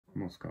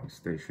Moscow is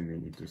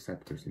stationing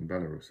interceptors in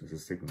Belarus as a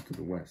signal to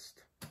the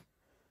West.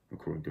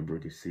 According to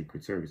British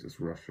Secret Services,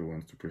 Russia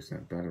wants to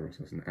present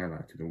Belarus as an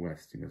ally to the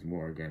West in its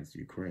war against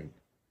Ukraine.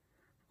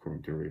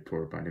 According to a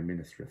report by the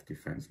Ministry of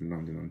Defense in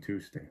London on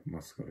Tuesday,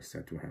 Moscow is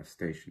said to have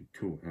stationed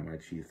 2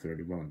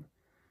 MiG-31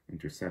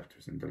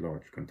 interceptors in the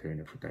large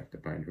container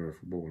protected by an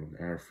earth wall on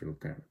the airfield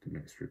there. The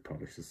ministry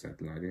published a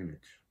satellite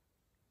image.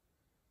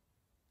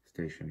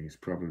 Stationing is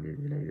probably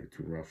related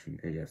to Russian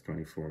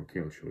AS-24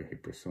 Killjoy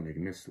hypersonic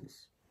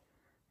missiles.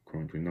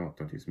 According to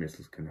NATO, these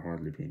missiles can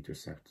hardly be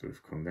intercepted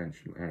with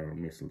conventional air or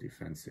missile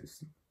defense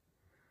system.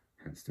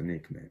 Hence the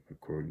nickname.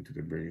 According to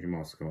the British,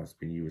 Moscow has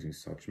been using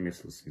such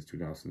missiles since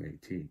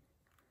 2018.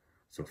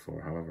 So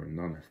far, however,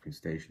 none have been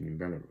stationed in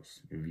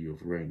Belarus, in view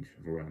of range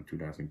of around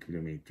 2,000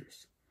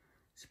 kilometers.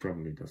 This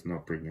probably does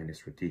not bring any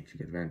strategic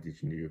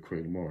advantage in the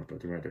Ukraine war,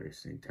 but rather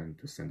is intended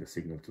to send a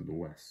signal to the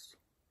West.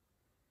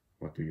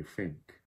 What do you think?